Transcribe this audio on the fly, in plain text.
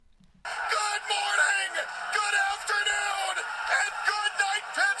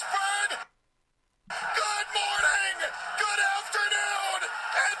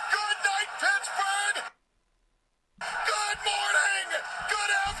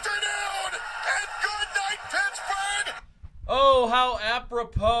afternoon, and good night, Pittsburgh! Oh, how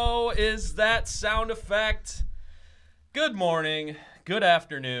apropos is that sound effect? Good morning, good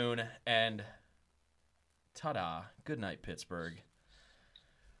afternoon, and ta-da, good night, Pittsburgh.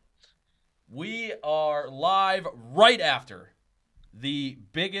 We are live right after the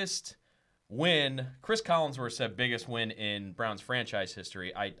biggest win. Chris Collinsworth said biggest win in Browns franchise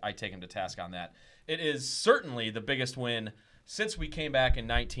history. I take him to task on that. It is certainly the biggest win since we came back in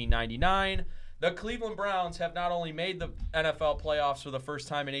 1999. The Cleveland Browns have not only made the NFL playoffs for the first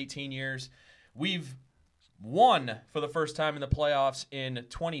time in 18 years, we've won for the first time in the playoffs in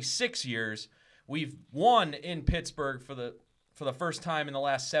 26 years. We've won in Pittsburgh for the first time in the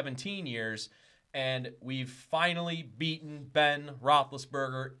last 17 years, and we've finally beaten Ben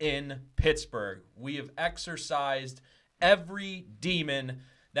Roethlisberger in Pittsburgh. We have exorcised every demon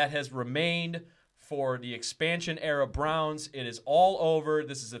that has remained for the expansion era Browns. It is all over.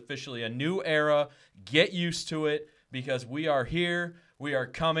 This is officially a new era. Get used to it because we are here, we are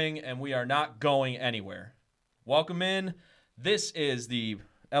coming, and we are not going anywhere. Welcome in. This is the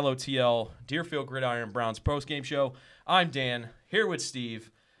LOTL Deerfield Gridiron Browns postgame show. I'm Dan, here with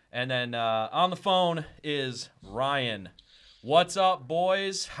Steve, and then on the phone is Ryan. What's up,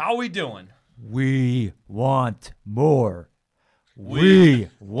 boys? How we doing? We want more. We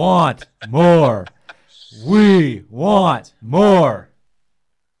want more. We want more.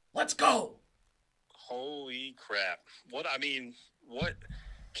 Let's go. Holy crap. What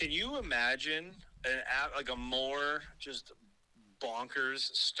can you imagine a more just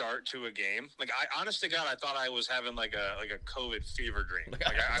bonkers start to a game? Like, honest to God, I thought I was having like a COVID fever dream. Like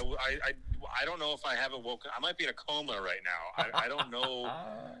I don't know if I haven't woken. I might be in a coma right now. I don't know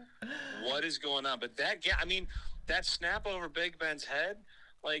what is going on. But that snap over Big Ben's head,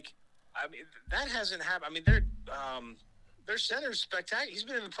 that hasn't happened. Their center's spectacular. He's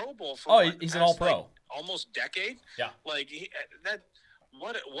been in the Pro Bowl for he's an All-Pro, almost decade. Yeah, what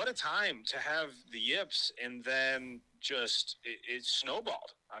a time to have the yips, and then just it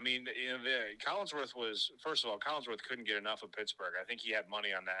snowballed. Collinsworth was, first of all, Collinsworth couldn't get enough of Pittsburgh. I think he had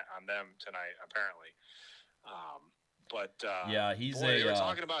money on them tonight, apparently. They were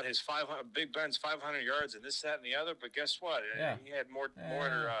talking about his Big Ben's 500 yards and this, that, and the other. But guess what? Yeah. He had more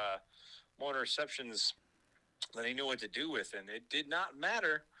interceptions than he knew what to do with, and it did not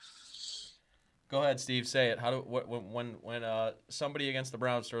matter. Go ahead, Steve. Say it. When somebody against the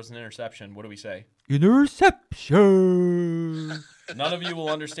Browns throws an interception, what do we say? Interception. None of you will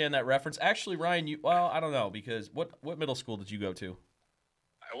understand that reference. Actually, Ryan, I don't know, because what middle school did you go to?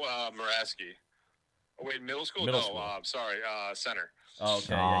 Muraski. Oh, wait, middle school? I'm sorry, center. Oh,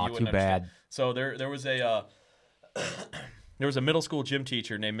 okay. Oh, you too bad. So there was a there was a middle school gym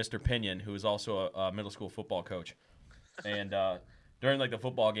teacher named Mr. Pinion who was also a middle school football coach, and during the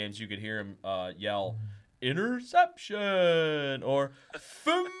football games, you could hear him yell, "Interception" or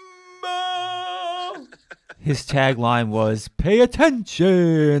 "Fumble." His tagline was, "Pay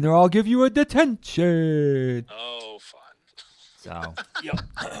attention, or I'll give you a detention." Oh, fun. So, Yep.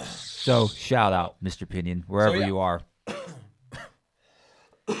 so shout out, Mr. Pinion, wherever you are.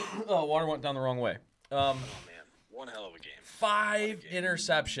 Oh, water went down the wrong way. Oh, man. One hell of a game. 5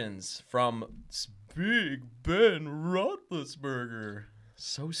 interceptions from Big Ben Roethlisberger.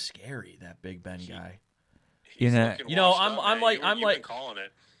 So scary, that Big Ben guy. He's I'm been calling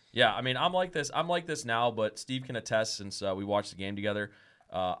it. Yeah, I'm like this. I'm like this now, but Steve can attest since we watched the game together.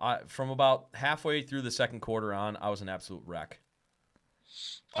 From about halfway through the second quarter on, I was an absolute wreck.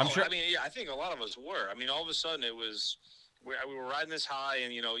 I'm sure. I think a lot of us were. All of a sudden it was we were riding this high,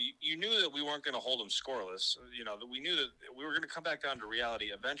 and you knew that we weren't going to hold them scoreless. That we knew that we were going to come back down to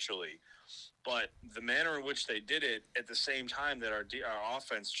reality eventually. But the manner in which they did it at the same time that our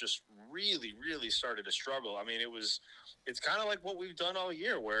offense just really, really started to struggle. It's kind of like what we've done all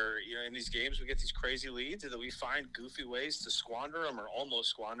year, where in these games we get these crazy leads, and that we find goofy ways to squander them or almost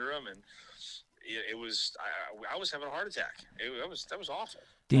squander them, and it was I was having a heart attack. That was awful.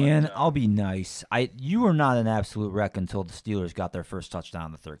 Dan, I'll be nice. You were not an absolute wreck until the Steelers got their first touchdown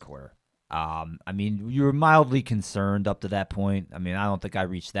in the third quarter. You were mildly concerned up to that point. I don't think I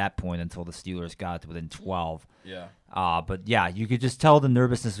reached that point until the Steelers got to within 12. Yeah. But yeah, you could just tell the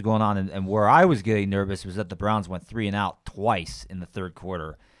nervousness was going on. And where I was getting nervous was that the Browns went 3 and out twice in the third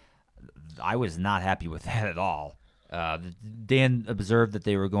quarter. I was not happy with that at all. Dan observed that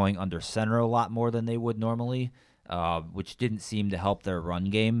they were going under center a lot more than they would normally, which didn't seem to help their run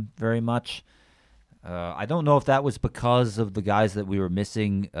game very much. I don't know if that was because of the guys that we were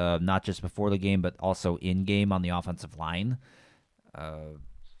missing, not just before the game, but also in-game on the offensive line.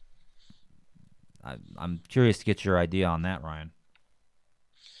 I'm curious to get your idea on that, Ryan.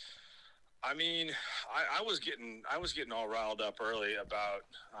 I mean, I was getting all riled up early about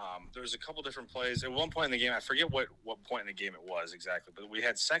there was a couple different plays at one point in the game. I forget what point in the game it was exactly, but we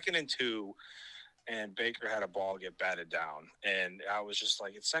had 2nd and 2, and Baker had a ball get batted down, and I was just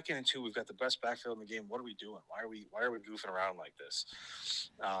like, it's 2nd and 2. We've got the best backfield in the game. What are we doing? Why are we goofing around like this?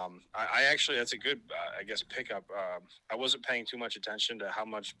 I actually, that's a good, I guess, pickup. I wasn't paying too much attention to how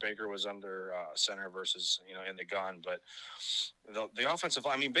much Baker was under center versus in the gun, but the offensive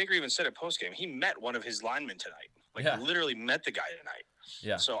line. I mean, Baker even said at postgame he met one of his linemen tonight, literally met the guy tonight.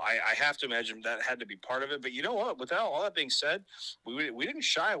 Yeah. So I have to imagine that had to be part of it. But you know what? Without all that being said, we didn't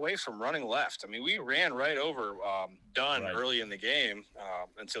shy away from running left. I mean, we ran right over Dunn early in the game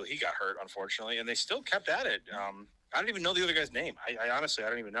until he got hurt, unfortunately, and they still kept at it. I don't even know the other guy's name. I honestly, I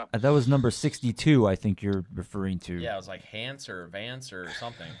don't even know. That was number 62, I think you're referring to. Yeah, it was like Hans or Vance or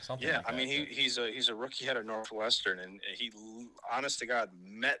something. Yeah, like I mean, he's a rookie out of Northwestern, and he, honest to God,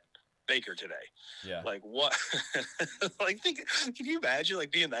 met Baker today. Yeah. Like what? Can you imagine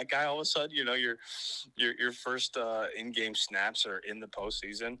being that guy all of a sudden? Your first in-game snaps are in the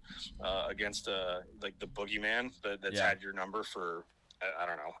postseason against the boogeyman that's had your number for I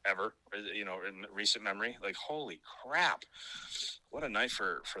don't know ever. In recent memory. Like holy crap! What a night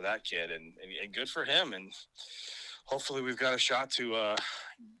for that kid, and good for him. And hopefully we've got a shot to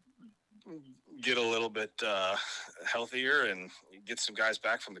get a little bit healthier and get some guys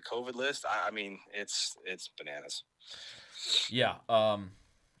back from the COVID list. I mean, it's bananas. Yeah.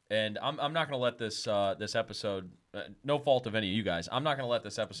 And I'm not going to let this this episode, no fault of any of you guys, I'm not going to let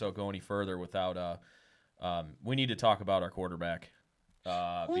this episode go any further without we need to talk about our quarterback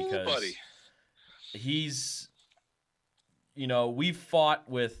because buddy. He's, we've fought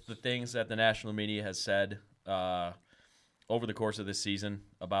with the things that the national media has said over the course of this season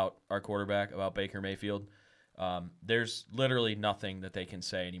about our quarterback, about Baker Mayfield. There's literally nothing that they can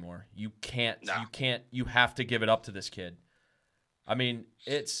say anymore. You have to give it up to this kid. I mean,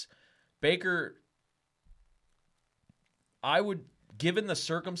 it's Baker. I would, given the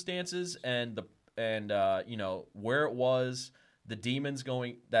circumstances and where it was, the demons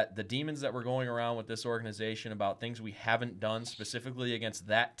that were going around with this organization about things we haven't done specifically against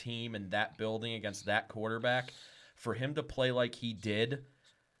that team and that building against that quarterback, for him to play like he did,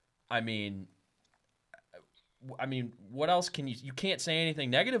 I mean, what else can you can't say anything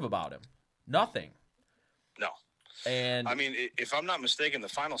negative about him. Nothing. No. And I mean, if I'm not mistaken, the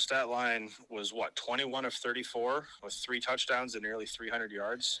final stat line was 21 of 34 with 3 touchdowns and nearly 300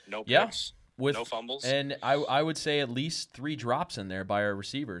 yards, no picks, no fumbles. And I would say at least 3 drops in there by our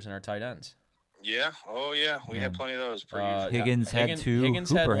receivers and our tight ends. Yeah. Oh, yeah. We had plenty of those. Higgins had 2.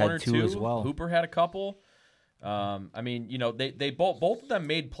 Hooper had 2 as well. Hooper had a couple. I mean, they both of them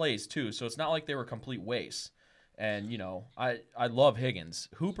made plays too, so it's not like they were complete wastes. And I love Higgins.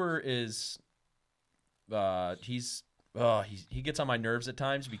 Hooper is he gets on my nerves at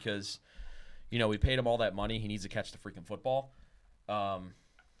times because we paid him all that money. He needs to catch the freaking football.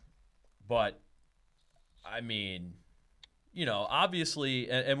 But I mean,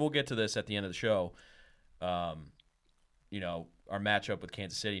 obviously, and we'll get to this at the end of the show. Our matchup with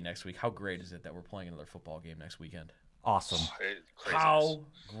Kansas City next week. How great is it that we're playing another football game next weekend? Awesome. How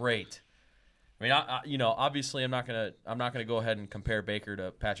great. I mean, obviously, I'm not gonna go ahead and compare Baker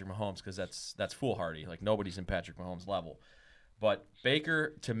to Patrick Mahomes because that's foolhardy. Like nobody's in Patrick Mahomes' level, but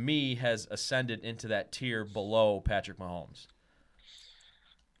Baker to me has ascended into that tier below Patrick Mahomes.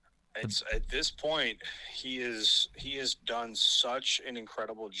 It's at this point he has done such an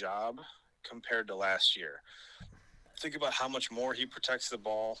incredible job compared to last year. Think about how much more he protects the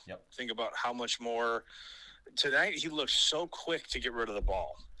ball. Yep. Think about how much more. Tonight he looked so quick to get rid of the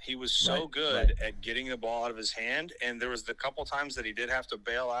ball. He was so good at getting the ball out of his hand, and there was the couple times that he did have to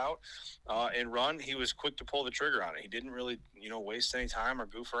bail out and run. He was quick to pull the trigger on it. He didn't really, waste any time or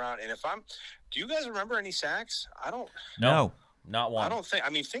goof around. And do you guys remember any sacks? I don't. No. Not one. I don't think. I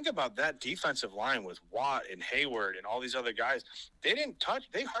mean, think about that defensive line with Watt and Hayward and all these other guys. They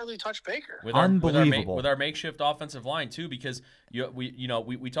hardly touched Baker. Unbelievable. With our makeshift offensive line too, because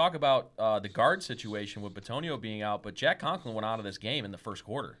we talk about the guard situation with Bitonio being out, but Jack Conklin went out of this game in the first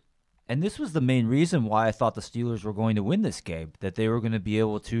quarter. And this was the main reason why I thought the Steelers were going to win this game, that they were going to be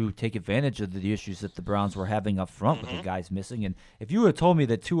able to take advantage of the issues that the Browns were having up front with the guys missing. And if you had told me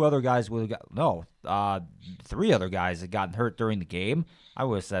that 2 other guys would have got 3 other guys had gotten hurt during the game, I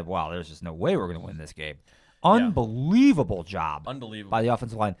would have said, wow, there's just no way we're going to win this game. Unbelievable job by the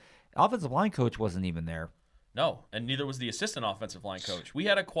offensive line. Offensive line coach wasn't even there. No, and neither was the assistant offensive line coach. We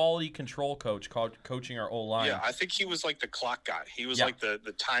had a quality control coach coaching our O-line. Yeah, I think he was like the clock guy. He was Yeah. like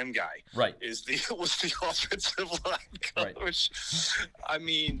the time guy. Right. Was the offensive line coach. Right. I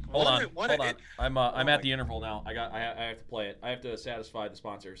mean, Hold on. it- I'm at the interval now. I have to play it. I have to satisfy the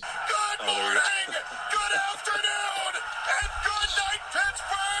sponsors. Good there we morning, go. good afternoon, and good night,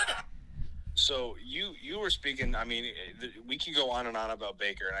 Pittsburgh! So you were speaking. I mean, we can go on and on about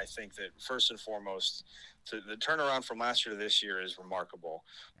Baker, and I think that first and foremost, the turnaround from last year to this year is remarkable.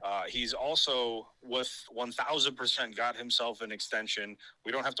 He's also with 1,000% got himself an extension.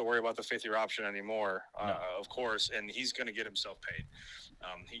 We don't have to worry about the fifth-year option anymore, No. of course, and he's going to get himself paid.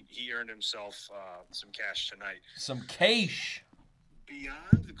 He earned himself some cash tonight. Some cash.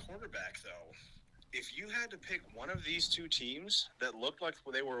 Beyond the quarterback, though, if you had to pick one of these two teams that looked like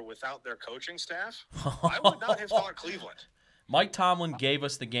they were without their coaching staff, I would not have thought Cleveland. Mike Tomlin gave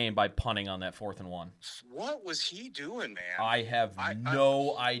us the game by punting on that 4th and 1. What was he doing, man? I have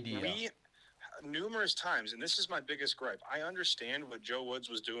no idea. We, numerous times, and this is my biggest gripe. I understand what Joe Woods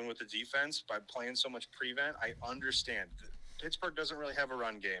was doing with the defense by playing so much prevent. I understand. Pittsburgh doesn't really have a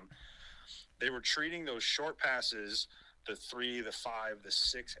run game. They were treating those short passes, the 3, the 5, the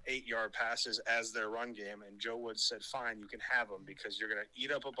 6, 8-yard passes as their run game, and Joe Woods said, fine, you can have them because you're going to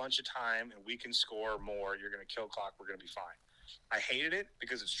eat up a bunch of time and we can score more. You're going to kill clock. We're going to be fine. I hated it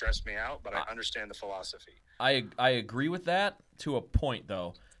because it stressed me out, but I understand the philosophy. I agree with that to a point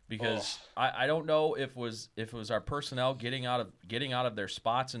though, because I don't know if it was our personnel getting out of their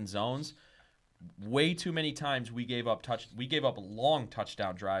spots and zones. Way too many times we gave up long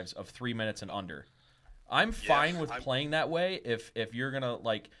touchdown drives of 3 minutes and under. I'm fine with playing that way if you're gonna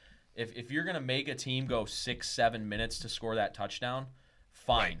if you're gonna make a team go 6-7 minutes to score that touchdown.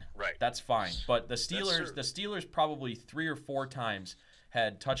 Fine. Right. That's fine. But the Steelers probably 3 or 4 times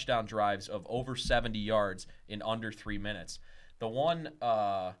had touchdown drives of over 70 yards in under 3 minutes. The one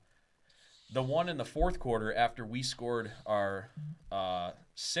in the fourth quarter after we scored our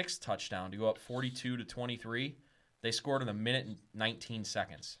 6th touchdown to go up 42-23, they scored in a minute and 19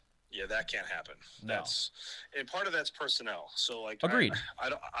 seconds. Yeah, that can't happen. No. And part of that's personnel. So like, Agreed. I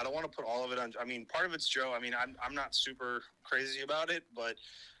don't want to put all of it on. I mean, part of it's Joe. I mean, I'm not super crazy about it, but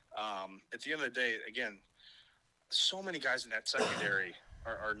at the end of the day, again, so many guys in that secondary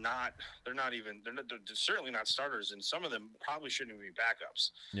are not. They're certainly not starters, and some of them probably shouldn't even be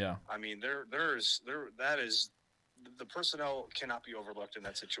backups. Yeah. I mean, that is. The personnel cannot be overlooked in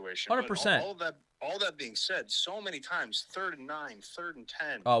that situation. 100%. All that being said, so many times, 3rd and 9, 3rd and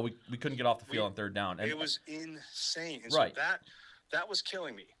 10. Oh, we couldn't get off the field on 3rd down. And it was insane. And right. So that was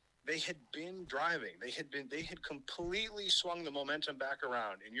killing me. They had been driving. They had completely swung the momentum back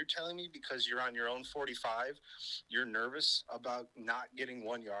around. And you're telling me because you're on your own 45, you're nervous about not getting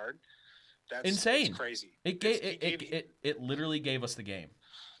 1 yard? That's insane. That's crazy. It literally gave us the game.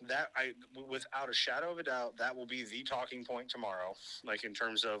 Without a shadow of a doubt, that will be the talking point tomorrow. Like in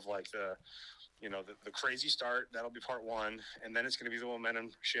terms of like the crazy start, that'll be part 1, and then it's going to be the momentum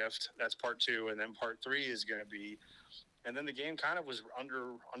shift. That's part 2, and then part 3 is going to be, and then the game kind of was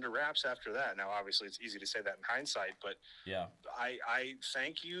under wraps after that. Now, obviously, it's easy to say that in hindsight, but yeah, I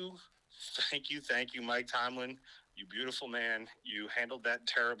thank you, Mike Tomlin. You beautiful man. You handled that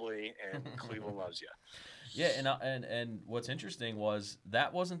terribly, and Cleveland loves you. Yeah, and what's interesting was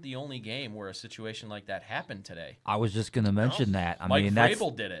that wasn't the only game where a situation like that happened today. I was just going to mention that. I Mike mean,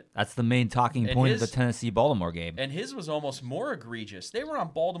 Vrabel did it. That's the main talking point of the Tennessee-Baltimore game. And his was almost more egregious. They were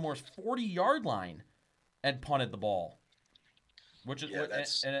on Baltimore's 40-yard line and punted the ball, which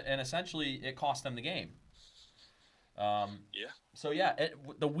is and essentially it cost them the game. Yeah. So yeah,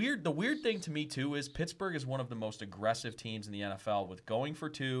 the weird thing to me too is Pittsburgh is one of the most aggressive teams in the NFL with going for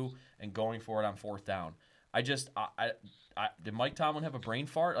 2 and going for it on 4th down. Did Mike Tomlin have a brain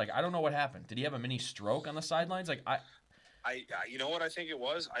fart? Like, I don't know what happened. Did he have a mini stroke on the sidelines? Like, you know what I think it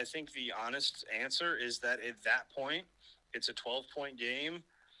was? I think the honest answer is that at that point, it's a 12-point game.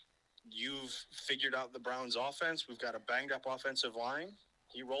 You've figured out the Browns' offense. We've got a banged-up offensive line.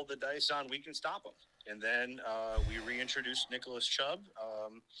 He rolled the dice on we can stop him. And then we reintroduced Nicholas Chubb.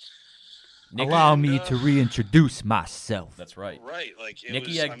 Allow me to reintroduce myself. That's right. Right. Like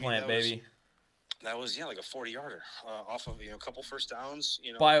Nicky Eggplant, baby. That was like a 40-yarder off of a couple first downs.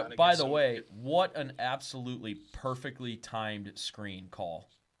 By the way, what an absolutely perfectly timed screen call.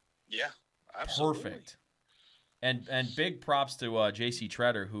 Yeah, absolutely. Perfect. And big props to J.C.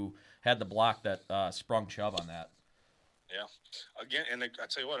 Treader who had the block that sprung Chubb on that. Yeah. Again, and I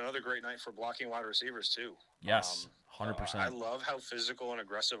tell you what, another great night for blocking wide receivers too. Yes, 100%. I love how physical and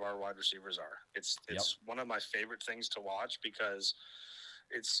aggressive our wide receivers are. It's one of my favorite things to watch because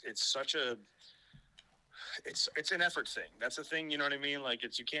it's such a it's an effort thing. That's the thing, you know what I mean? Like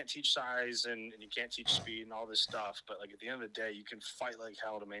you can't teach size and you can't teach speed and all this stuff, but like at the end of the day, you can fight like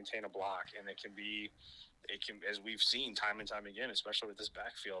hell to maintain a block, and it can, as we've seen time and time again, especially with this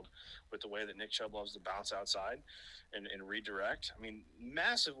backfield, with the way that Nick Chubb loves to bounce outside and redirect. I mean,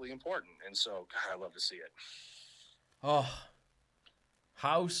 massively important. And so, God, I love to see it. Oh,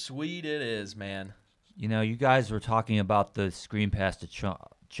 how sweet it is, man. You know, you guys were talking about the screen pass to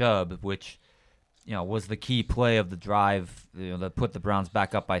Chubb, which, you know, was the key play of the drive, you know, that put the Browns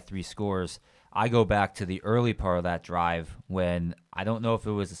back up by 3 scores. I go back to the early part of that drive when, I don't know if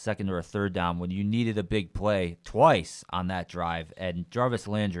it was a second or a third down, when you needed a big play twice on that drive. And Jarvis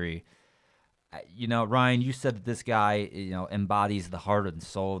Landry, you know, Ryan, you said that this guy, you know, embodies the heart and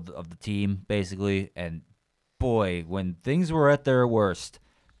soul of the team, basically. And boy, when things were at their worst,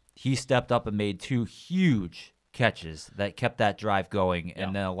 he stepped up and made 2 huge catches that kept that drive going,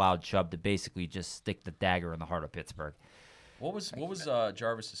 and then allowed Chubb to basically just stick the dagger in the heart of Pittsburgh. What was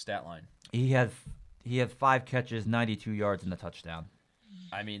Jarvis' stat line? He had 5 catches, 92 yards, and a touchdown.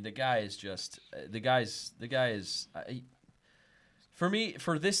 I mean, the guy is just for me,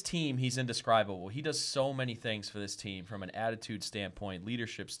 for this team, he's indescribable. He does so many things for this team from an attitude standpoint,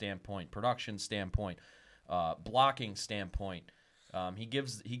 leadership standpoint, production standpoint, blocking standpoint. He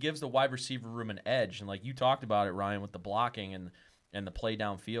gives the wide receiver room an edge, and like you talked about it, Ryan, with the blocking and the play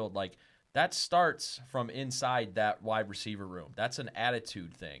downfield, like that starts from inside that wide receiver room. That's an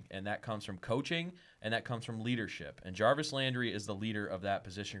attitude thing, and that comes from coaching, and that comes from leadership. And Jarvis Landry is the leader of that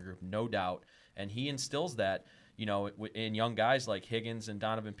position group, no doubt, and he instills that, you know, in young guys like Higgins and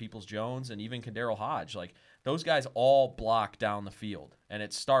Donovan Peoples-Jones and even Kadarius Hodge. Like those guys all block down the field, and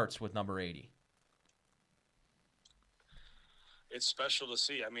it starts with number 80. It's special to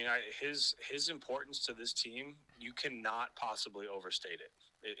see. I mean, his importance to this team, you cannot possibly overstate it.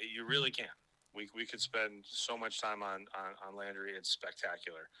 You really can't. We could spend so much time on Landry. It's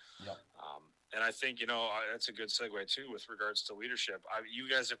spectacular. Yep. And I think, you know, that's a good segue too with regards to leadership. You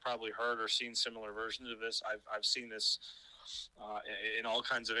guys have probably heard or seen similar versions of this. I've seen this in all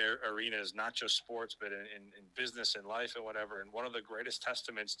kinds of arenas, not just sports, but in business and life and whatever. And one of the greatest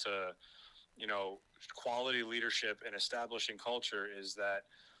testaments to, you know, quality leadership and establishing culture is that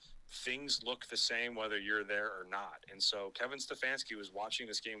things look the same whether you're there or not. And so Kevin Stefanski was watching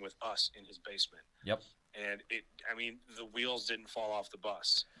this game with us in his basement. Yep. And the wheels didn't fall off the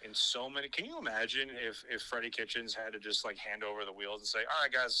bus. In so many, can you imagine if Freddie Kitchens had to just like hand over the wheels and say, "All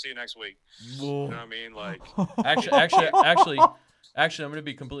right, guys, see you next week." Whoa. You know what I mean? Like, Actually, I'm going to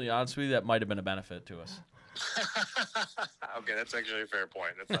be completely honest with you. That might have been a benefit to us. Okay, that's actually a fair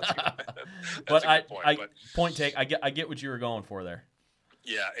point. That's But a good point. point take. I get what you were going for there.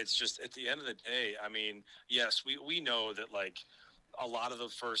 Yeah, it's just at the end of the day, I mean, yes, we know that like a lot of the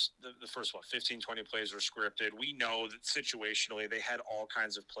first 15, 20 plays were scripted. We know that situationally they had all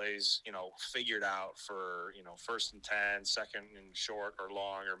kinds of plays, you know, figured out for, you know, 1st and 10, second and short or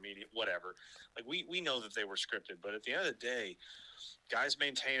long or medium, whatever. Like we know that they were scripted, but at the end of the day, guys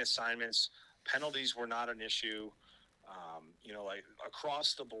maintain assignments. Penalties were not an issue. You know, like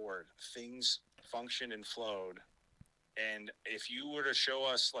across the board, things functioned and flowed. And if you were to show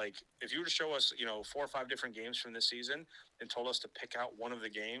us, you know, 4 or 5 different games from this season and told us to pick out one of the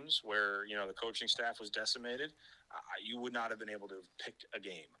games where, you know, the coaching staff was decimated, you would not have been able to have picked a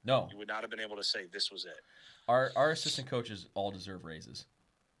game. No. You would not have been able to say this was it. Our assistant coaches all deserve raises.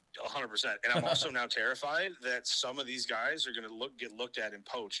 100%. And I'm also now terrified that some of these guys are going to get looked at and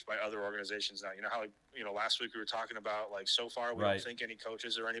poached by other organizations now. You know how, like, you know, last week we were talking about, like, so far we don't think any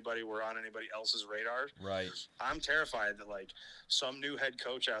coaches or anybody were on anybody else's radar. Right. I'm terrified that, like, some new head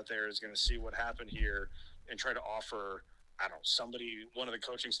coach out there is going to see what happened here and try to offer, I don't know, one of the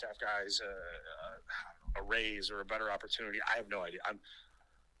coaching staff guys a raise or a better opportunity. I have no idea.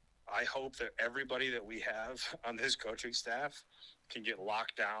 I hope that everybody that we have on this coaching staff can get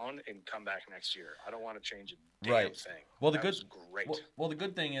locked down and come back next year. I don't want to change a damn thing. Well, that was great. Well, the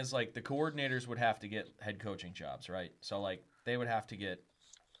good thing is, like, the coordinators would have to get head coaching jobs, right? So, like, they would have to get,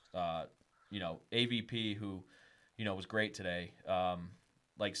 you know, AVP, who, you know, was great today.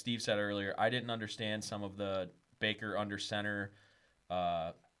 Like Steve said earlier, I didn't understand some of the Baker under center,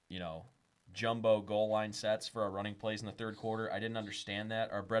 you know, jumbo goal line sets for our running plays in the third quarter. I didn't understand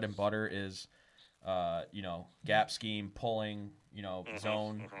that. Our bread and butter is, you know, gap scheme, pulling, you know,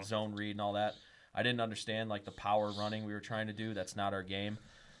 zone read and all that. I didn't understand, like, the power running we were trying to do. That's not our game.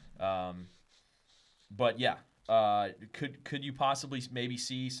 But yeah, could you possibly maybe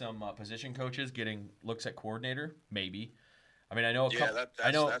see some position coaches getting looks at coordinator? Maybe. I mean, I know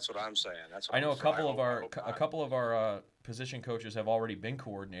that's what I'm saying. A couple of our position coaches have already been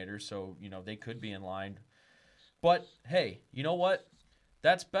coordinators, so, you know, they could be in line. But hey, you know what?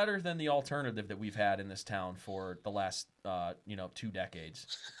 That's better than the alternative that we've had in this town for the last 2 decades.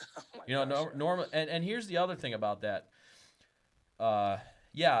 Normal. And here's the other thing about that.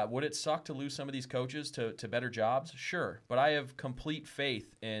 Yeah, would it suck to lose some of these coaches to better jobs? Sure, but I have complete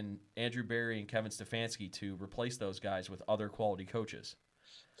faith in Andrew Berry and Kevin Stefanski to replace those guys with other quality coaches.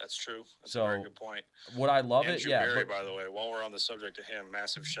 That's true. That's So, a very good point. Would I love Andrew it? Yeah. Berry, But by the way, while we're on the subject of him,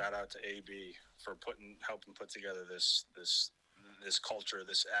 massive shout out to AB for helping put together this culture,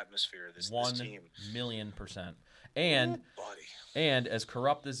 this atmosphere, this team. 1,000,000%. And Buddy. and as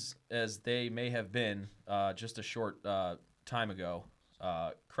corrupt as they may have been just a short time ago,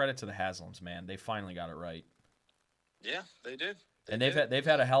 credit to the Haslams, man. They finally got it right. Yeah, they did. They've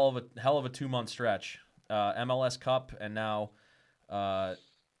had a hell of a 2-month stretch. MLS Cup and now a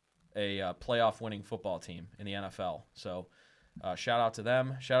playoff winning football team in the NFL. So shout out to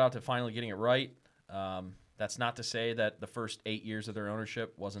them. Shout out to finally getting it right. That's not to say that the first 8 years of their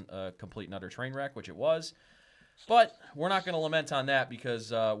ownership wasn't a complete and utter train wreck, which it was. But we're not going to lament on that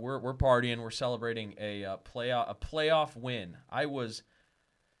because we're partying. We're celebrating a playoff win. I was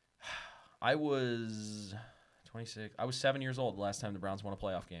 26. I was 7 years old the last time the Browns won a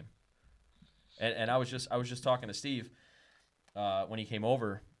playoff game. And I was just talking to Steve when he came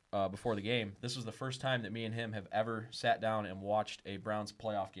over before the game. This was the first time that me and him have ever sat down and watched a Browns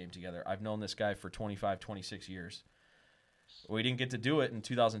playoff game together. I've known this guy for 25, 26 years. We didn't get to do it in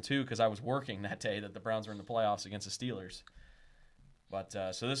 2002 because I was working that day that the Browns were in the playoffs against the Steelers. But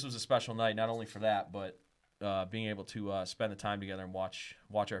so this was a special night, not only for that, but being able to spend the time together and watch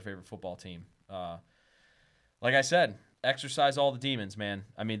our favorite football team. Like I said, exercise all the demons, man.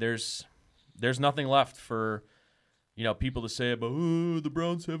 I mean, there's nothing left for people to say about the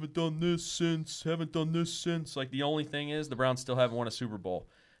Browns haven't done this since. Like the only thing is the Browns still haven't won a Super Bowl,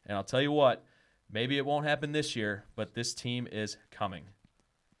 and I'll tell you what. Maybe it won't happen this year, but this team is coming.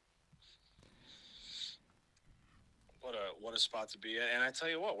 What a spot to be in. And I tell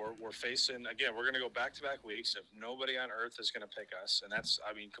you what, we're facing, again, we're going to go back-to-back weeks. If nobody on earth is going to pick us, and that's,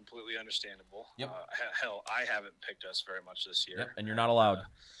 completely understandable. Yep. Hell, I haven't picked us very much this year. Yep, and you're not allowed.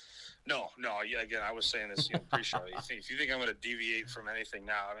 No. Yeah, again, I was saying this pre-show. If you think I'm going to deviate from anything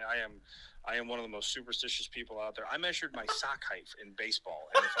now, I am one of the most superstitious people out there. I measured my sock height in baseball,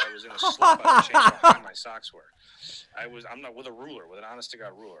 and if I was in a slump, I would change how high my socks were. I'm not with a ruler, with an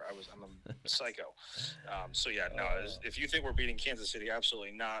honest-to-God ruler. I'm a psycho. If you think we're beating Kansas City,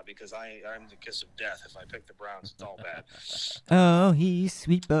 absolutely not, because I'm the kiss of death. If I pick the Browns, it's all bad. Oh, he's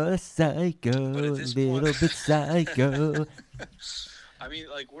sweet but a psycho, little bit psycho.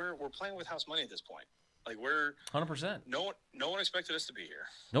 We're playing with house money at this point. We're 100%. No one expected us to be here.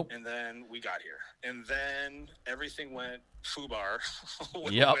 Nope. And then we got here, and then everything went foobar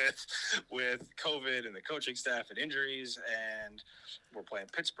with COVID and the coaching staff and injuries. And we're playing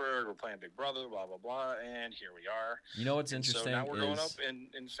Pittsburgh, we're playing Big Brother, blah blah blah, and here we are. You know what's interesting? So now we're going up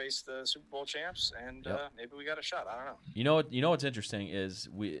and face the Super Bowl champs, and maybe we got a shot. I don't know. You know what's interesting is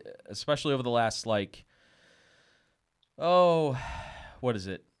we, especially over the last what is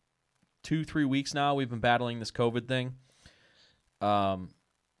it? 2-3 weeks now we've been battling this COVID thing.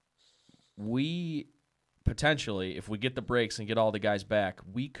 We potentially, if we get the breaks and get all the guys back,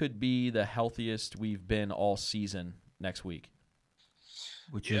 we could be the healthiest we've been all season next week.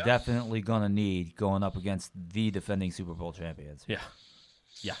 Which you're definitely going to need going up against the defending Super Bowl champions.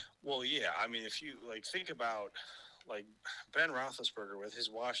 Yeah. Well, yeah. If you think about Ben Roethlisberger with his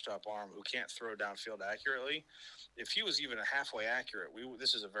washed-up arm who can't throw downfield accurately, if he was even halfway accurate,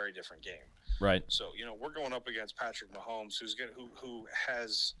 this is a very different game. Right. So, we're going up against Patrick Mahomes, who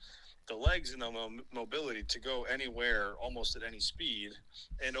has the legs and the mobility to go anywhere almost at any speed.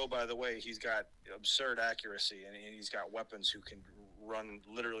 And, oh, by the way, he's got absurd accuracy, and he's got weapons who can run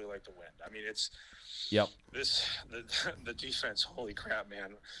literally like the wind. Yep. The defense, holy crap,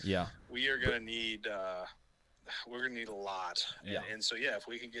 man. Yeah. We are going to need we're going to need a lot. Yeah. And so, if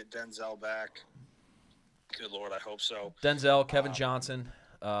we can get Denzel back, good Lord, I hope so. Denzel, Kevin Johnson.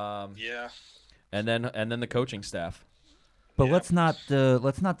 Yeah. And then the coaching staff. But let's not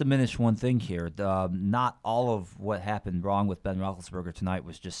diminish one thing here. Not all of what happened wrong with Ben Roethlisberger tonight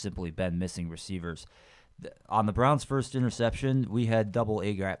was just simply Ben missing receivers. On the Browns' first interception, we had double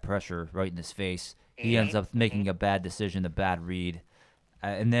A-gap pressure right in his face. He ends up making a bad decision, a bad read.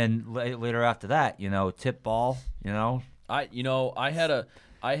 And then later after that, tip ball, I had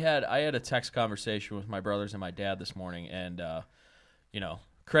a text conversation with my brothers and my dad this morning, and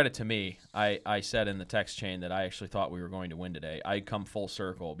credit to me, I said in the text chain that I actually thought we were going to win today. I'd come full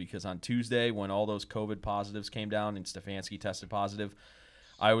circle because on Tuesday when all those COVID positives came down and Stefanski tested positive,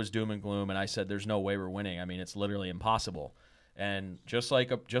 I was doom and gloom, and I said, "There's no way we're winning. I mean, it's literally impossible." And just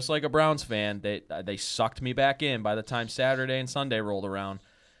like a Browns fan, they sucked me back in by the time Saturday and Sunday rolled around,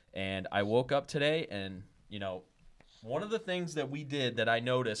 and I woke up today, and one of the things that we did that I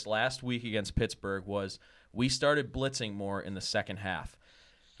noticed last week against Pittsburgh was we started blitzing more in the second half.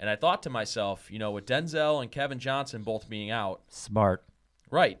 And I thought to myself, with Denzel and Kevin Johnson both being out. Smart.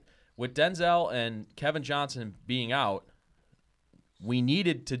 Right. With Denzel and Kevin Johnson being out, we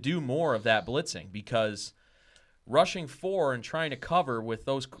needed to do more of that blitzing because rushing 4 and trying to cover with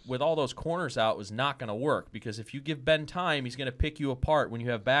all those corners out was not going to work, because if you give Ben time, he's going to pick you apart when you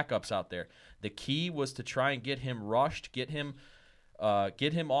have backups out there. The key was to try and get him rushed, get him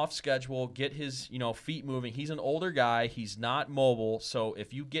off schedule, get his feet moving. He's an older guy. He's not mobile. So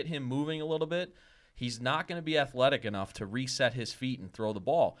if you get him moving a little bit, he's not going to be athletic enough to reset his feet and throw the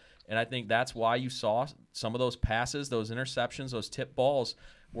ball. And I think that's why you saw some of those passes, those interceptions, those tip balls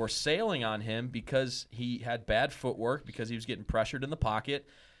were sailing on him, because he had bad footwork, because he was getting pressured in the pocket,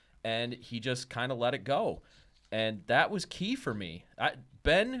 and he just kind of let it go. And that was key for me.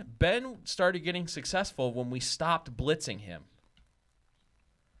 Ben started getting successful when we stopped blitzing him.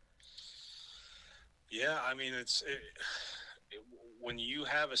 Yeah, I mean, when you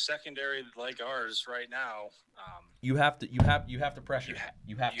have a secondary like ours right now, you have to pressure.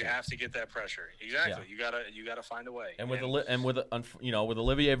 You have to get that pressure. Exactly. Yeah. You gotta find a way. And with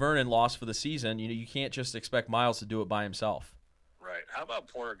Olivier Vernon lost for the season, you can't just expect Miles to do it by himself. Right. How about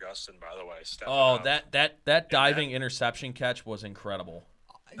Porter Gustin, by the way? That diving interception catch was incredible.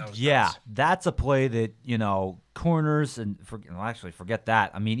 Yeah, nuts. That's a play that, corners and forget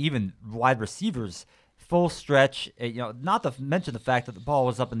that. I mean, even wide receivers, full stretch, not to mention the fact that the ball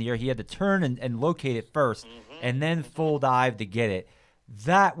was up in the air. He had to turn and locate it first and then full dive to get it.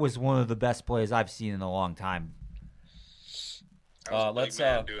 That was one of the best plays I've seen in a long time. Let's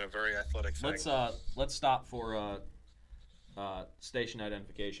doing a very athletic thing. Let's stop for station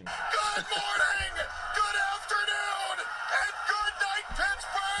identification. Good morning, good afternoon, and good night,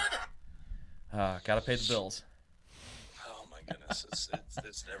 Pittsburgh! Gotta pay the bills. Oh my goodness,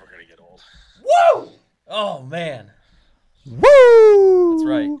 it's never gonna get old. Woo! Oh man. Woo! That's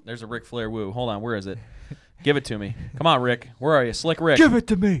right. There's a Ric Flair woo. Hold on, where is it? Give it to me. Come on, Rick. Where are you? Slick Rick. Give it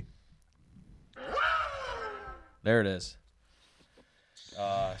to me. There it is.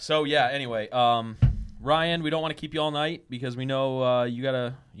 Anyway, Ryan, we don't want to keep you all night because we know you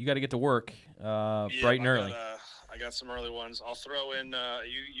gotta get to work bright and early. I got some early ones. I'll throw in.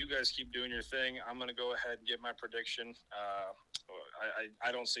 You guys keep doing your thing. I'm gonna go ahead and give my prediction.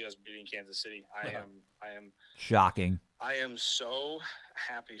 I don't see us beating Kansas City. I am Shocking. I am so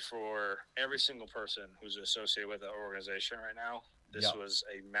happy for every single person who's associated with the organization right now. This was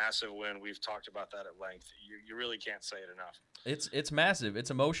a massive win. We've talked about that at length. You really can't say it enough. It's massive.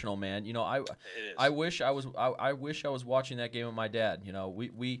 It's emotional, man. I wish I was watching that game with my dad.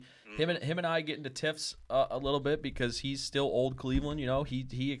 Him and I get into tiffs a little bit because he's still old Cleveland.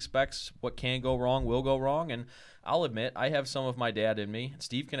 He expects what can go wrong will go wrong, and I'll admit I have some of my dad in me.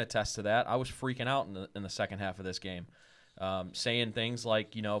 Steve can attest to that. I was freaking out in the second half of this game, saying things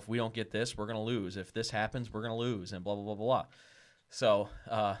like, if we don't get this, we're gonna lose. If this happens, we're gonna lose, and blah blah blah blah. So,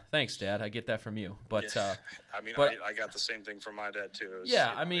 thanks, Dad. I get that from you, but I got the same thing from my dad too.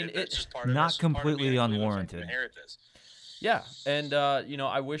 It's just part of not this, completely part of unwarranted. Inherit this. Yeah, and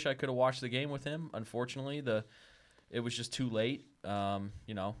I wish I could have watched the game with him. Unfortunately, it was just too late. And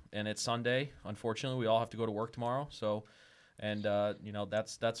it's Sunday. Unfortunately, we all have to go to work tomorrow. So, and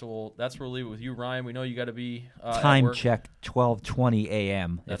that's where we'll leave it with you, Ryan. We know you got to be time check 12:20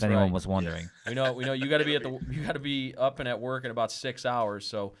 a.m. That's if anyone right. was wondering. We know you got to be up and at work in about 6 hours.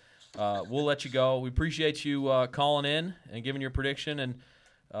 So, we'll let you go. We appreciate you calling in and giving your prediction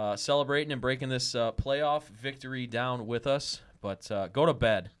and celebrating and breaking this playoff victory down with us. But go to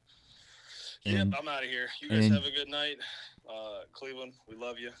bed. Yep, I'm out of here. You guys have a good night. Cleveland, we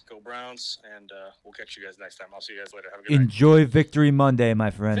love you. Go Browns, and we'll catch you guys next time. I'll see you guys later. Have a good night. Enjoy Victory Monday,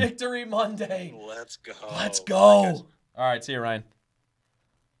 my friend. Victory Monday. Let's go. Let's go. All right, see you, Ryan.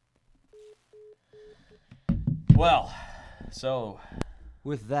 Well, so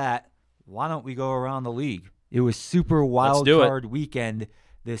with that, why don't we go around the league? It was Super Wild do it. Card weekend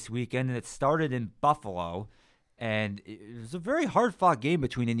this weekend, and it started in Buffalo. And it was a very hard-fought game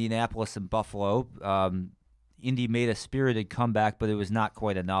between Indianapolis and Buffalo. Indy made a spirited comeback, but it was not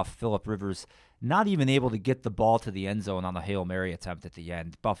quite enough. Phillip Rivers not even able to get the ball to the end zone on the Hail Mary attempt at the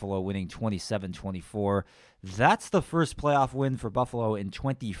end. Buffalo winning 27-24. That's the first playoff win for Buffalo in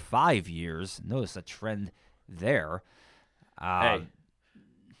 25 years. Notice a trend there. Hey,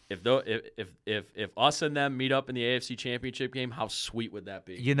 if us and them meet up in the AFC Championship game, how sweet would that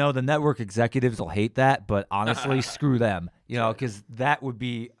be? You know, the network executives will hate that, but honestly, screw them. You know, because that would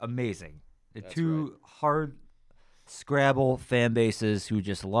be amazing. The two hard scrabble fan bases who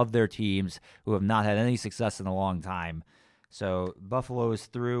just love their teams, who have not had any success in a long time. So Buffalo is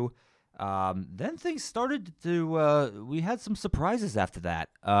through. Then things started to we had some surprises after that.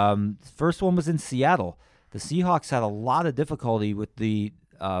 First one was in Seattle. The Seahawks had a lot of difficulty with the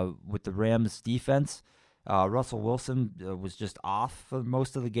Rams defense. Russell Wilson was just off for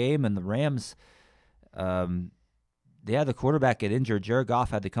most of the game, and the Rams they had the quarterback get injured. Jared Goff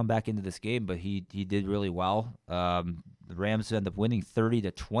had to come back into this game, but he did really well. The Rams ended up winning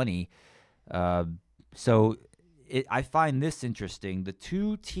 30-20. So I find this interesting. The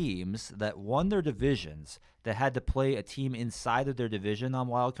two teams that won their divisions that had to play a team inside of their division on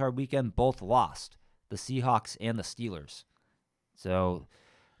Wild Card Weekend both lost, the Seahawks and the Steelers. So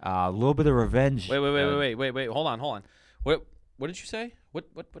a little bit of revenge. Wait. Hold on. What did you say? What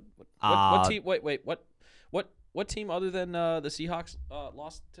team? Wait. What team other than the Seahawks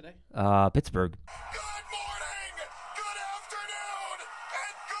lost today? Pittsburgh. Good morning, good afternoon,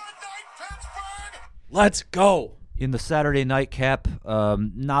 and good night, Pittsburgh! Let's go. In the Saturday nightcap,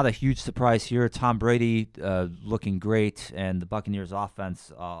 not a huge surprise here. Tom Brady looking great, and the Buccaneers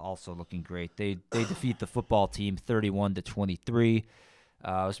offense also looking great. They defeat the football team 31-23. It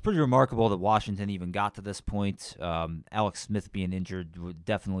was pretty remarkable that Washington even got to this point. Alex Smith being injured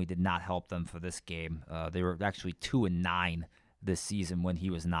definitely did not help them for this game. They were actually 2-9 this season when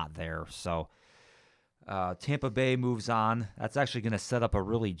he was not there. So Tampa Bay moves on. That's actually going to set up a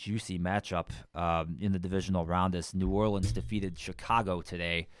really juicy matchup in the divisional round as New Orleans defeated Chicago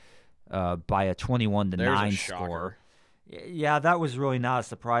today by a 21-9 score. Yeah, that was really not a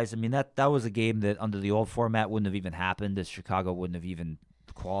surprise. I mean, that was a game that under the old format wouldn't have even happened, as Chicago wouldn't have even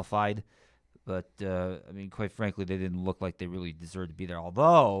qualified. But, I mean, quite frankly, they didn't look like they really deserved to be there.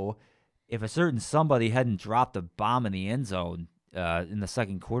 Although, if a certain somebody hadn't dropped a bomb in the end zone in the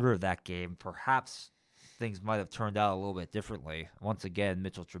second quarter of that game, perhaps things might have turned out a little bit differently. Once again,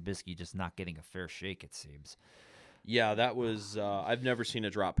 Mitchell Trubisky just not getting a fair shake, it seems. Yeah, that was I've never seen a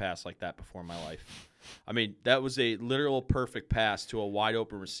drop pass like that before in my life. I mean, that was a literal perfect pass to a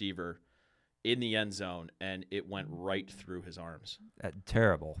wide-open receiver in the end zone, and it went right through his arms.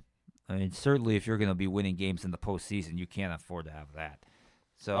 Terrible. I mean, certainly if you're going to be winning games in the postseason, you can't afford to have that.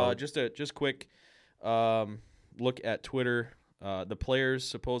 So just quick look at Twitter. The players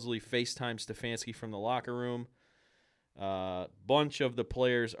supposedly FaceTime Stefanski from the locker room. Bunch of the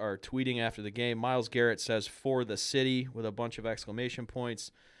players are tweeting after the game. Myles Garrett says, "For the city," with a bunch of exclamation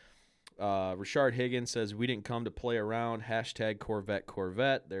points. Rashard Higgins says, "We didn't come to play around. #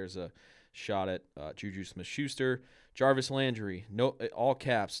 Corvette. There's a shot at Juju Smith-Schuster. Jarvis Landry, no, all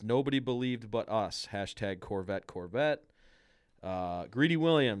caps. Nobody believed but us. # Corvette. Greedy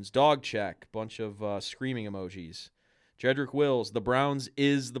Williams, dog check. Bunch of screaming emojis. Jedrick Wills, the Browns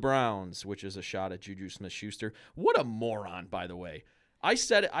is the Browns, which is a shot at Juju Smith-Schuster. What a moron, by the way. I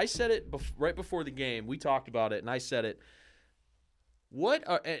said it right before the game. We talked about it, and I said it.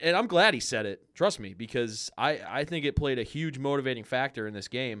 And I'm glad he said it. Trust me, because I think it played a huge motivating factor in this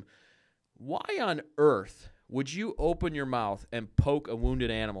game. Why on earth would you open your mouth and poke a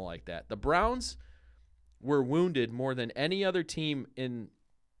wounded animal like that? The Browns were wounded more than any other team in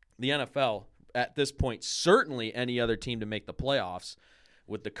the NFL at this point, certainly any other team to make the playoffs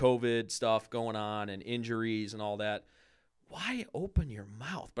with the COVID stuff going on and injuries and all that. Why open your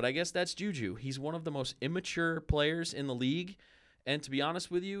mouth? But I guess that's Juju. He's one of the most immature players in the league. And to be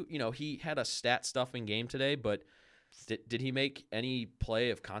honest with you, he had a stat-stuffing game today, but did he make any play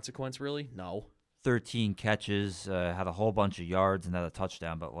of consequence, really? No. 13 catches, had a whole bunch of yards, and had a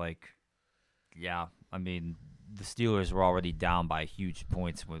touchdown. But, yeah, I mean, the Steelers were already down by huge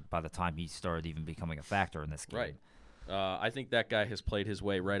points by the time he started even becoming a factor in this game. Right. I think that guy has played his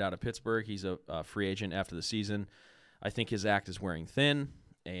way right out of Pittsburgh. He's a free agent after the season. I think his act is wearing thin,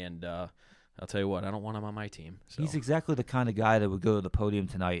 and I'll tell you what, I don't want him on my team. So. He's exactly the kind of guy that would go to the podium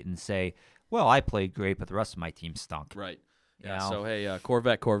tonight and say, well, I played great, but the rest of my team stunk. Right. Yeah. So, hey,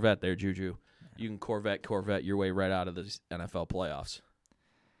 Corvette there, Juju. You can Corvette your way right out of the NFL playoffs.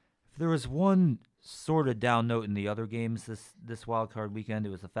 If there was one sort of down note in the other games this wild card weekend, it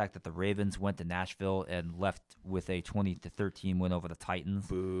was the fact that the Ravens went to Nashville and left with a 20-13 win over the Titans.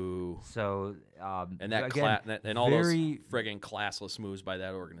 Boo. So and all very, those friggin' classless moves by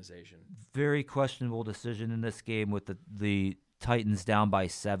that organization. Very questionable decision in this game with the Titans down by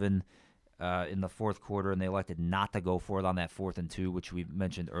 7 in the fourth quarter, and they elected not to go for it on that 4th and 2, which we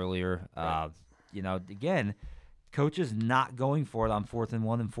mentioned earlier. Right. Again, coaches not going for it on 4th and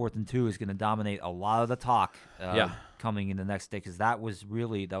 1 and 4th and 2 is going to dominate a lot of the talk coming in the next day, because that was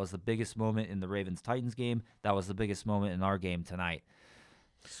the biggest moment in the Ravens-Titans game. That was the biggest moment in our game tonight.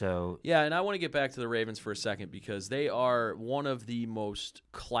 So yeah, and I want to get back to the Ravens for a second because they are one of the most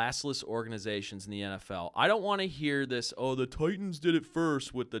classless organizations in the NFL. I don't want to hear this, the Titans did it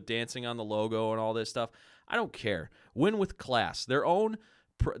first with the dancing on the logo and all this stuff. I don't care. Win with class. Their own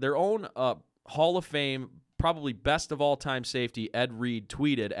Hall of Fame, probably best of all time safety, Ed Reed,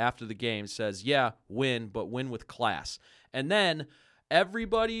 tweeted after the game, says, yeah, win, but win with class. And then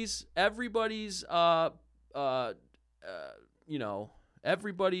everybody's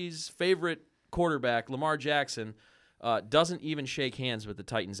favorite quarterback, Lamar Jackson, doesn't even shake hands with the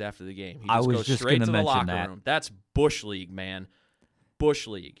Titans after the game. He just goes straight to the locker room. That's Bush League, man. Bush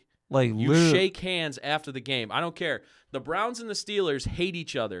League. Like you shake hands after the game. I don't care. The Browns and the Steelers hate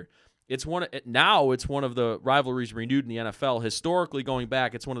each other. Now it's one of the rivalries renewed in the NFL. Historically, going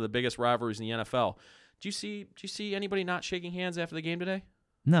back, it's one of the biggest rivalries in the NFL. Do you see anybody not shaking hands after the game today?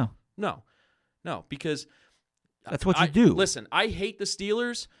 No, because that's what you do. Listen, I hate the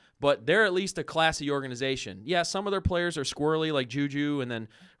Steelers, but they're at least a classy organization. Yeah, some of their players are squirrely like Juju and then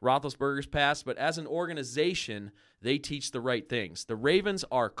Roethlisberger's pass, but as an organization, they teach the right things. The Ravens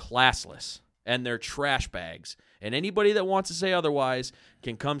are classless, and they're trash bags. And anybody that wants to say otherwise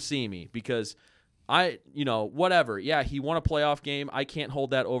can come see me because whatever. Yeah, he won a playoff game. I can't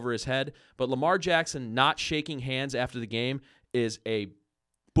hold that over his head. But Lamar Jackson not shaking hands after the game is a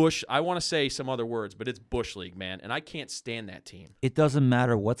Bush. I want to say some other words, but it's Bush League, man. And I can't stand that team. It doesn't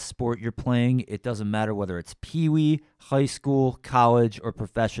matter what sport you're playing. It doesn't matter whether it's peewee, high school, college, or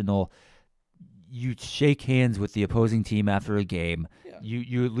professional. You shake hands with the opposing team after a game. Yeah.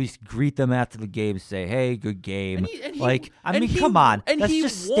 You at least greet them after the game, say, "Hey, good game." Come on, that's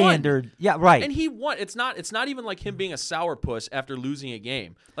just standard. Yeah, right. And he won. It's not even like him being a sourpuss after losing a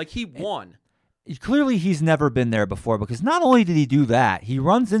game. Like he won. Clearly, he's never been there before because not only did he do that, he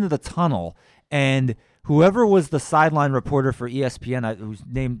runs into the tunnel and whoever was the sideline reporter for ESPN, whose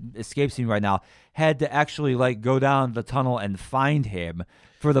name escapes me right now, had to actually go down the tunnel and find him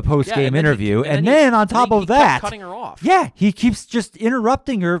for the post-game interview. And then on top of that, kept cutting her off. Yeah, he keeps just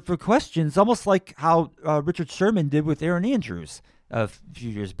interrupting her for questions, almost like how Richard Sherman did with Aaron Andrews a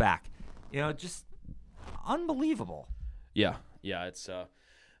few years back. Just unbelievable. Yeah, it's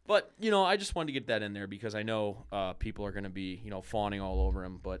but I just wanted to get that in there because I know people are going to be fawning all over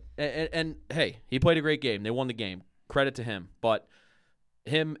him. But and hey, he played a great game. They won the game. Credit to him. But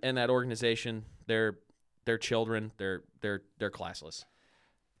him and that organization, they're children. They're classless.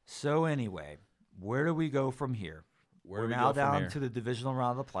 So anyway, where do we go from here? We're now down to the divisional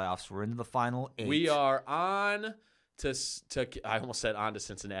round of the playoffs. We're into the final 8. We are on to I almost said on to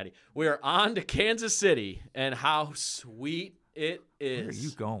Cincinnati. We are on to Kansas City, and how sweet it is. Where are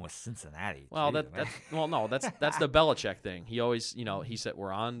you going with Cincinnati? Well, that's the Belichick thing. He always, he said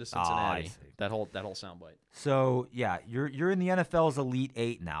we're on to Cincinnati. That whole soundbite. So yeah, you're in the NFL's Elite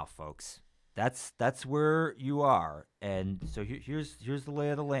 8 now, folks. That's where you are, and so here's the lay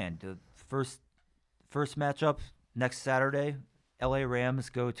of the land. The first matchup next Saturday, LA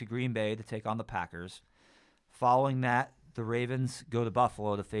Rams go to Green Bay to take on the Packers. Following that, the Ravens go to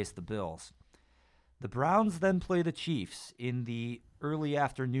Buffalo to face the Bills. The Browns then play the Chiefs in the early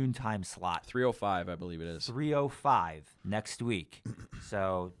afternoon time slot. 3:05, I believe it is. 3:05 next week.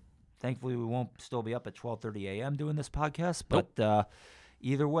 So thankfully we won't still be up at 12:30 a.m. doing this podcast, but nope.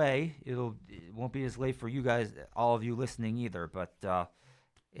 Either way, it won't be as late for you guys, all of you listening either. But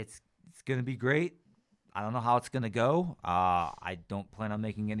it's going to be great. I don't know how it's going to go. I don't plan on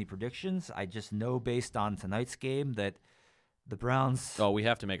making any predictions. I just know based on tonight's game that the Browns we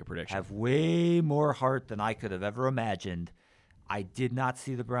have to make a prediction. Have way more heart than I could have ever imagined. I did not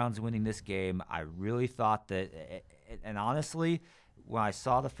see the Browns winning this game. I really thought that, and honestly, when I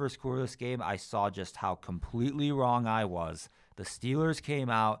saw the first quarter of this game, I saw just how completely wrong I was. The Steelers came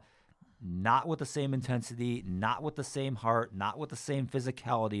out not with the same intensity, not with the same heart, not with the same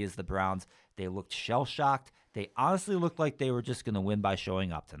physicality as the Browns. They looked shell-shocked. They honestly looked like they were just going to win by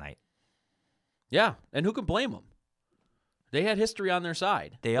showing up tonight. Yeah, and who can blame them? They had history on their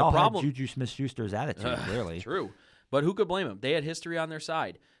side. They all had Juju Smith-Schuster's attitude, clearly. True, but who could blame them? They had history on their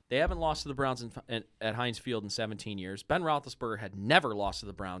side. They haven't lost to the Browns at Heinz Field in 17 years. Ben Roethlisberger had never lost to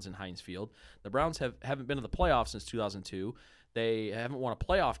the Browns in Heinz Field. The Browns haven't been to the playoffs since 2002. They haven't won a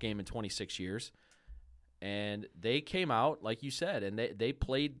playoff game in 26 years. And they came out, like you said, and they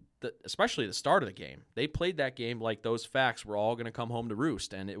played, especially the start of the game. They played that game like those facts were all going to come home to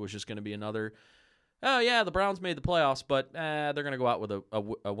roost, and it was just going to be another, oh, yeah, the Browns made the playoffs, but they're going to go out with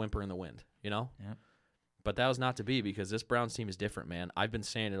a whimper in the wind, Yeah. But that was not to be because this Browns team is different, man. I've been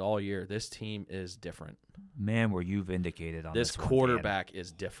saying it all year. This team is different. Man, were you vindicated on This this one, quarterback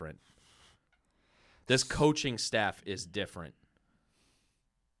is different. This coaching staff is different.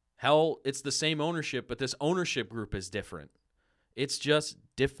 Hell, it's the same ownership, but this ownership group is different. It's just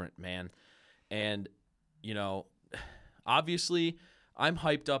different, man. And, you know, obviously I'm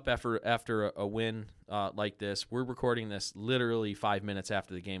hyped up after a win like this. We're recording this literally 5 minutes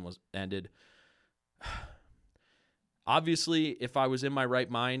after the game was ended. Obviously, if I was in my right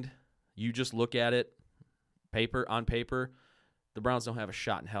mind, you just look at it on paper, the Browns don't have a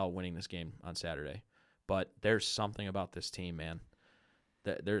shot in hell winning this game on Saturday. But there's something about this team, man.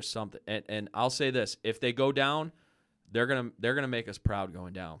 There's something, and I'll say this: if they go down, they're gonna make us proud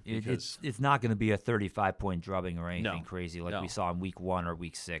going down. Because It's not going to be a 35-point drubbing or anything No. crazy like No. we saw in week 1 or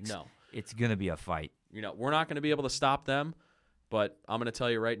week 6. No. It's going to be a fight. you know, we're not going to be able to stop them, but I'm going to tell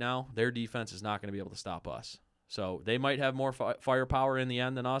you right now, their defense is not going to be able to stop us. So they might have more firepower in the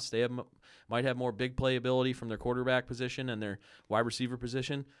end than us. They might have more big play ability from their quarterback position and their wide receiver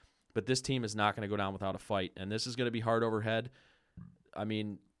position, but this team is not going to go down without a fight, and this is going to be hard overhead. I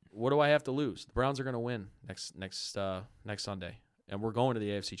mean, what do I have to lose? The Browns are going to win next Sunday, and we're going to the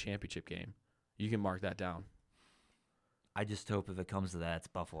AFC Championship game. You can mark that down. I just hope if it comes to that, it's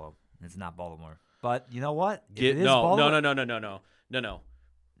Buffalo. It's not Baltimore. But you know what? No.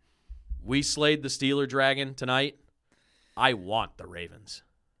 We slayed the Steeler Dragon tonight. I want the Ravens.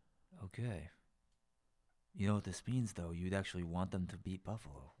 Okay. You know what this means, though? You'd actually want them to beat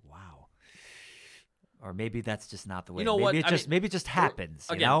Buffalo. Wow. Or maybe that's just not the way. You know maybe what? Maybe it just happens.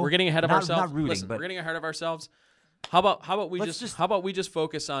 Again, you know? we're getting ahead of Not- ourselves. Not rooting, Listen, but we're getting ahead of ourselves. How about we just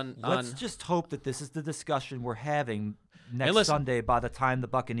focus on let's just hope that this is the discussion we're having next listen. Sunday by the time the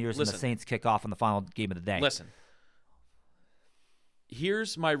Buccaneers and the Listen. Saints kick off in the final game of the day. Listen.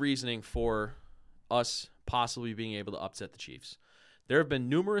 Here's my reasoning for us possibly being able to upset the Chiefs. There have been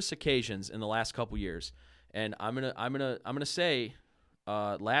numerous occasions in the last couple years, and I'm gonna say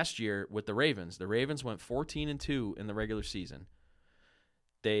last year with the Ravens went 14-2 in the regular season.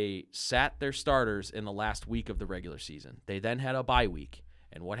 They sat their starters in the last week of the regular season. They then had a bye week.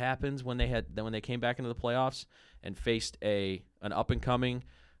 And what happens when they came back into the playoffs and faced an up and coming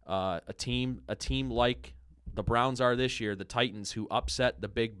a team like the Browns are this year, the Titans, who upset the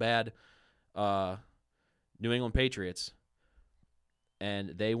big bad New England Patriots, and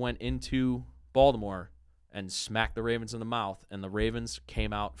they went into Baltimore and smacked the Ravens in the mouth, and the Ravens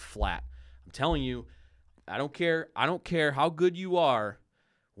came out flat. I'm telling you, I don't care how good you are.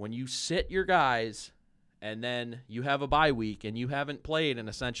 When you sit your guys and then you have a bye week and you haven't played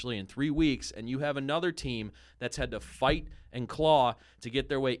in 3 weeks and you have another team that's had to fight and claw to get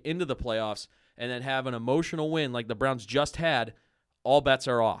their way into the playoffs and then have an emotional win like the Browns just had, all bets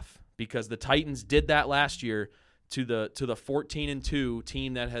are off because the Titans did that last year to the 14-2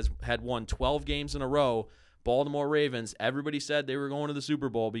 team that had won 12 games in a row. Baltimore Ravens, everybody said they were going to the Super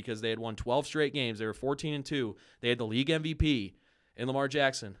Bowl because they had won 12 straight games. They were 14-2. They had the league MVP in Lamar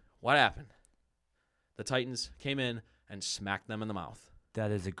Jackson. What happened? The Titans came in and smacked them in the mouth.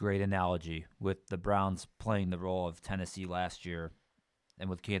 That is a great analogy with the Browns playing the role of Tennessee last year and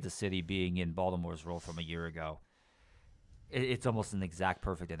with Kansas City being in Baltimore's role from a year ago. It's almost an exact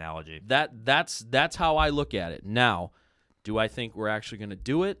perfect analogy. That's how I look at it. Now, do I think we're actually going to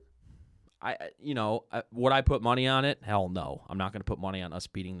do it? Would I put money on it? Hell no. I'm not going to put money on us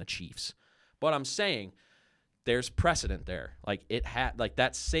beating the Chiefs. But I'm saying there's precedent there. Like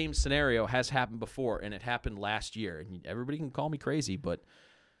that same scenario has happened before, and it happened last year. And everybody can call me crazy, but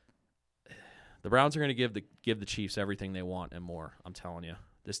the Browns are going to give the Chiefs everything they want and more. I'm telling you,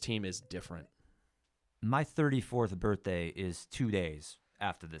 this team is different. My 34th birthday is 2 days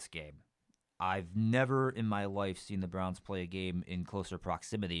after this game. I've never in my life seen the Browns play a game in closer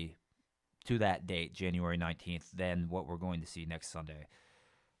proximity to that date, January 19th, than what we're going to see next Sunday.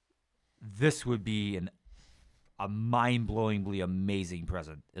 This would be a mind-blowingly amazing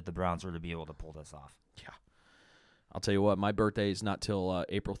present if the Browns were to be able to pull this off. Yeah. I'll tell you what, my birthday is not till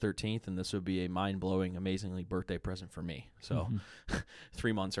April 13th, and this would be a mind-blowing, amazingly birthday present for me. So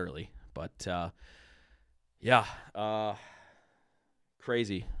 3 months early. But,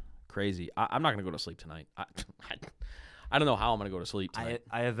 crazy. I'm not going to go to sleep tonight. I don't know how I'm going to go to sleep tonight.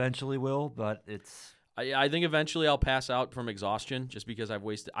 I eventually will, but it's... I think eventually I'll pass out from exhaustion just because I've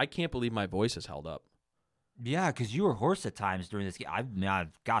wasted... I can't believe my voice has held up. Yeah, because you were hoarse at times during this game.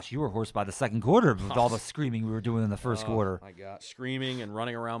 You were hoarse by the second quarter with all the screaming we were doing in the first quarter. My God, screaming and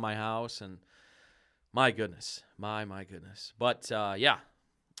running around my house, and my goodness, my goodness. But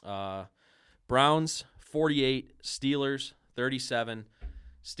Browns 48, Steelers 37.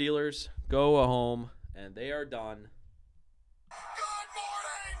 Steelers go home and they are done. Good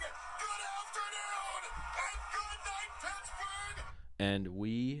morning, good afternoon, and good night, Pittsburgh! And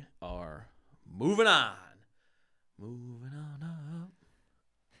we are moving on. Moving on up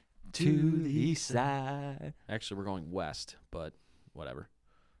To the east side. Actually, we're going west, but whatever.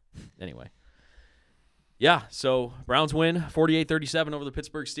 Anyway. Yeah, so Browns win 48-37 over the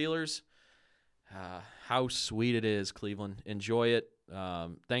Pittsburgh Steelers. How sweet it is, Cleveland. Enjoy it.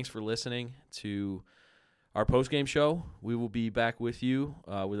 Thanks for listening to our postgame show. We will be back with you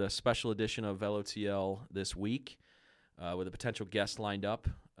with a special edition of LOTL this week with a potential guest lined up.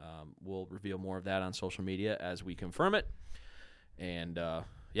 We'll reveal more of that on social media as we confirm it. And,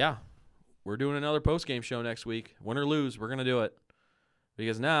 yeah, we're doing another postgame show next week. Win or lose, we're going to do it.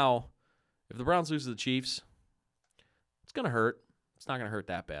 Because now, if the Browns lose to the Chiefs, it's going to hurt. It's not going to hurt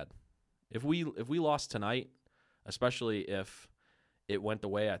that bad. If we lost tonight, especially if it went the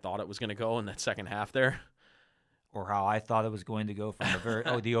way I thought it was going to go in that second half there, Or how I thought it was going to go from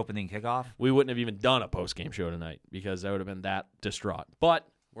the opening kickoff. we wouldn't have even done a post-game show tonight because I would have been that distraught. But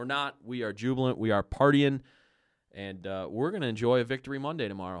we're not. We are jubilant. We are partying. And we're going to enjoy a Victory Monday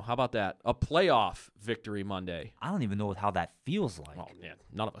tomorrow. How about that? A playoff Victory Monday. I don't even know how that feels like. Well, yeah,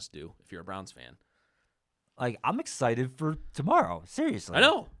 none of us do if you're a Browns fan. Like, I'm excited for tomorrow. Seriously. I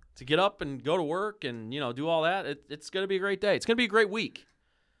know. To get up and go to work and, do all that, it's going to be a great day. It's going to be a great week.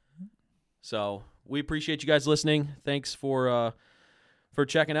 So we appreciate you guys listening. Thanks for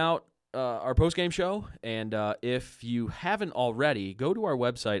checking out our postgame show. And if you haven't already, go to our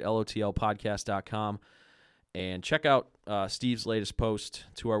website, lotlpodcast.com, and check out Steve's latest post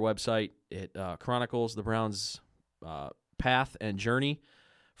to our website. It chronicles the Browns' path and journey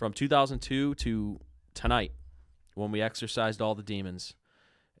from 2002 to tonight when we exorcised all the demons.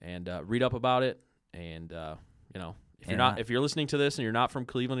 And read up about it. And if you're listening to this and you're not from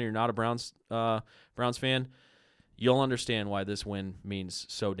Cleveland and you're not a Browns fan, you'll understand why this win means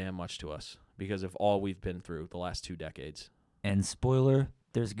so damn much to us because of all we've been through the last 2 decades. And spoiler,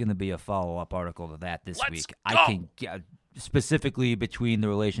 there's going to be a follow-up article to that this Let's week. go! I can specifically between the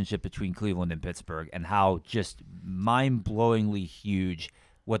relationship between Cleveland and Pittsburgh and how just mind-blowingly huge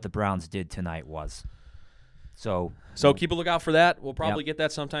what the Browns did tonight was. So keep a lookout for that. We'll probably get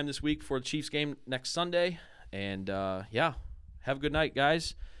that sometime this week for the Chiefs game next Sunday. And, have a good night,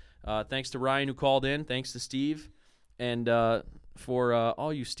 guys. Thanks to Ryan who called in. Thanks to Steve. And for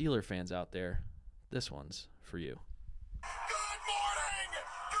all you Steeler fans out there, this one's for you.